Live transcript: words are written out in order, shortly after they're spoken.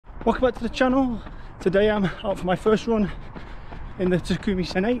Welcome back to the channel. Today I'm out for my first run in the TAKUMI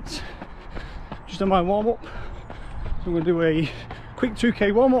SEN 8. Just on my warm-up. I'm going to do a quick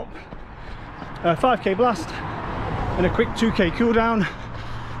 2k warm-up, a 5k blast and a quick 2k cool down.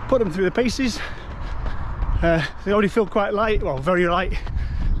 Put them through the paces. They already feel quite light, well, very light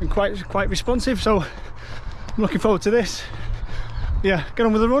and quite responsive, so I'm looking forward to this. Yeah, get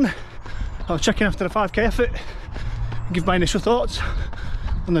on with the run. I'll check in after the 5k effort and give my initial thoughts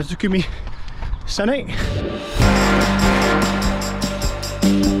on the TAKUMI SEN 8.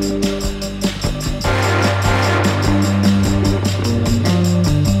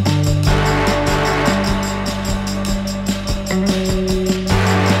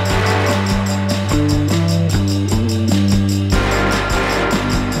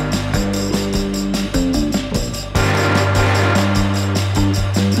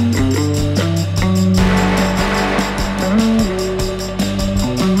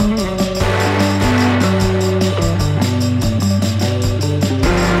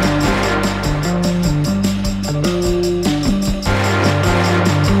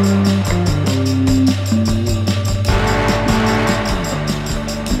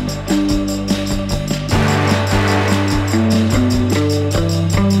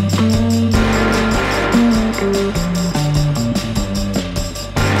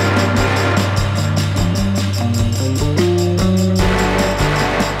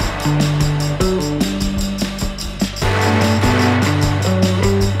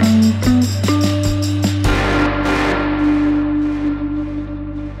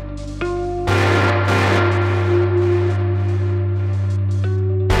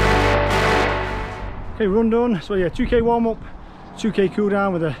 Okay, run done. So yeah, 2k warm up, 2k cool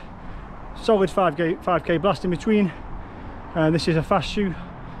down with a solid 5k blast in between. This is a fast shoe.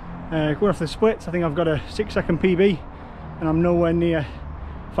 Going off the splits, I think I've got a 6-second PB and I'm nowhere near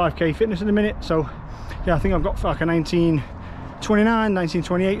 5k fitness in a minute. So yeah, I think I've got like a 1929,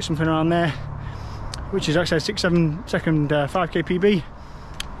 1928, something around there, which is actually a 6-7 second 5k PB.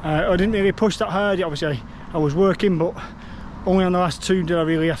 I didn't really push that hard. Obviously I was working, but only on the last two did I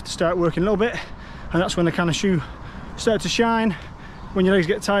really have to start working a little bit. And that's when the kind of shoe started to shine. When your legs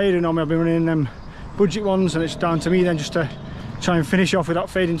get tired, and normally I've been running them budget ones, and it's down to me then just to try and finish off without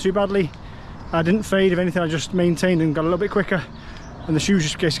fading too badly. I didn't fade, if anything I just maintained and got a little bit quicker, and the shoes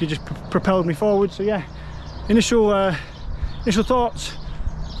just basically just propelled me forward. So yeah, initial thoughts: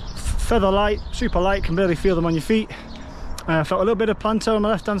 feather light, super light, can barely feel them on your feet. I felt a little bit of plantar on my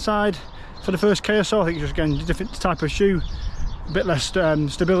left hand side for the first K or so. I think just again a different type of shoe, a bit less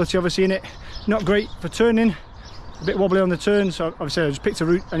stability obviously in it. Not great for turning, a bit wobbly on the turn, so obviously I just picked a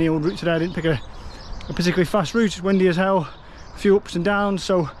route, any old route today. I didn't pick a particularly fast route. It's windy as hell, a few ups and downs,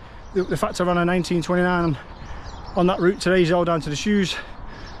 so the fact I ran a 1929 on that route today is all down to the shoes.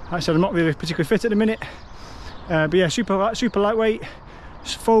 Like I said, I'm not really particularly fit at the minute, but yeah, super lightweight.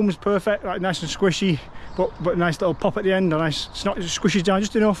 Foam's perfect, like nice and squishy, but a nice little pop at the end, a nice snot, just squishes down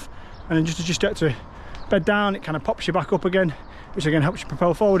just enough, and then just as you start to bed down, it kind of pops you back up again, which again helps you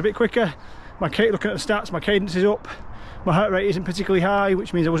propel forward a bit quicker. Looking at the stats, my cadence is up, my heart rate isn't particularly high,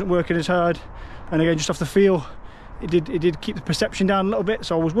 which means I wasn't working as hard, and again just off the feel, it did keep the perception down a little bit.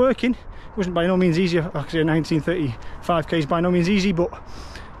 So I was working. It wasn't by no means easy. Like I say, 1935k is by no means easy, but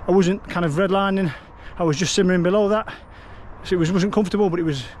I wasn't kind of redlining, I was just simmering below that, so it wasn't comfortable, but it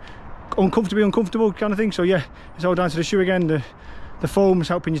was uncomfortably uncomfortable kind of thing. So yeah, it's all down to the shoe again. The foam is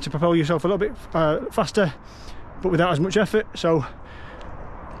helping you to propel yourself a little bit faster, but without as much effort. So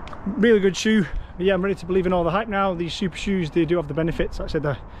really good shoe. But yeah, I'm ready to believe in all the hype now. These super shoes, they do have the benefits. Like I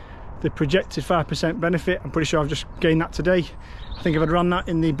said, the projected 5% benefit, I'm pretty sure I've just gained that today. I think if I'd run that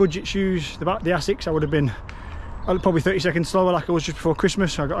in the budget shoes, the Asics, I would have been probably 30 seconds slower like I was just before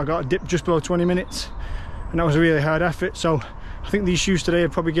Christmas. I got a dip just below 20 minutes, and that was a really hard effort. So I think these shoes today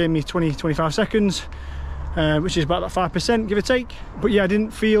have probably gave me 20-25 seconds, which is about that 5%, give or take. But yeah, I didn't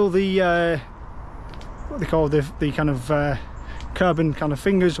feel the what they call the kind of carbon kind of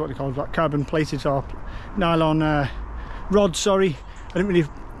fingers, what they call like carbon plated or nylon rods, sorry. I didn't really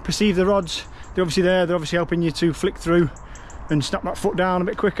perceive the rods. They're obviously there, they're obviously helping you to flick through and snap that foot down a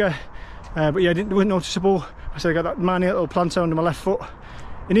bit quicker, but yeah, it wasn't noticeable. I said I got that minor little plantar under my left foot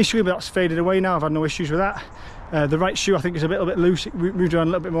initially, but that's faded away now. I've had no issues with that. The right shoe I think is a little bit loose, it moved around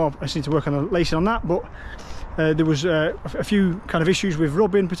a little bit more. I just need to work on the lacing on that, but there was a few kind of issues with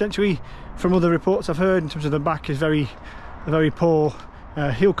rubbing potentially from other reports I've heard, in terms of the back is a very poor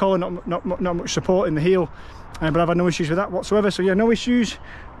heel collar, not much support in the heel, but I've had no issues with that whatsoever. So yeah, no issues.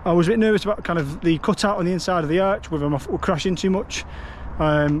 I was a bit nervous about kind of the cutout on the inside of the arch, whether my foot would crash in too much,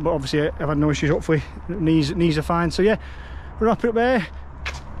 but obviously I've had no issues. Hopefully knees are fine. So yeah, we'll wrap it up there.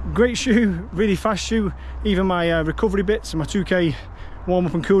 great shoe, really fast shoe. Even my recovery bits and my 2k warm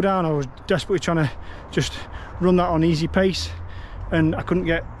up and cool down, I was desperately trying to just run that on easy pace, and I couldn't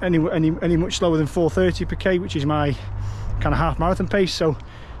get any much slower than 4:30 per k, which is my kind of half marathon pace. So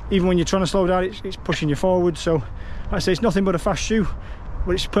even when you're trying to slow down, it's pushing you forward. So like I say, it's nothing but a fast shoe,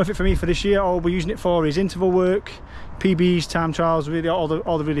 but it's perfect for me for this year. All we're using it for is interval work, PBs, time trials, really all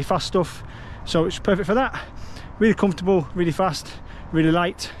the really fast stuff. So it's perfect for that. Really comfortable, really fast, really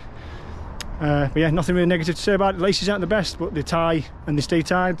light. But yeah, nothing really negative to say about it. The laces aren't the best, but they tie and they stay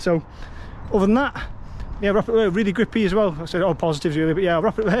tied. So other than that, yeah, wrap it there. Really grippy as well. I said all positives really, but yeah, I'll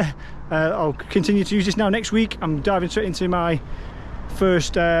wrap it there. I'll continue to use this now. Next week I'm diving straight into my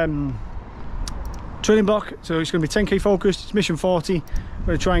first training block, so it's going to be 10k focused. It's mission 40. I'm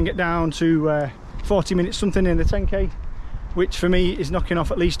going to try and get down to 40 minutes something in the 10k, which for me is knocking off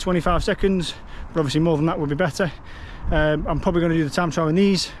at least 25 seconds, but obviously more than that would be better. I'm probably going to do the time trial in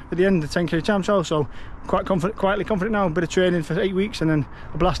these at the end, the 10k time trial, so quite confident, quietly confident now. A bit of training for 8 weeks and then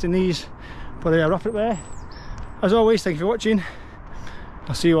a blast in these. But yeah, wrap it there. As always, thank you for watching.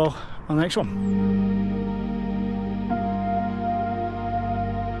 I'll see you all on the next one.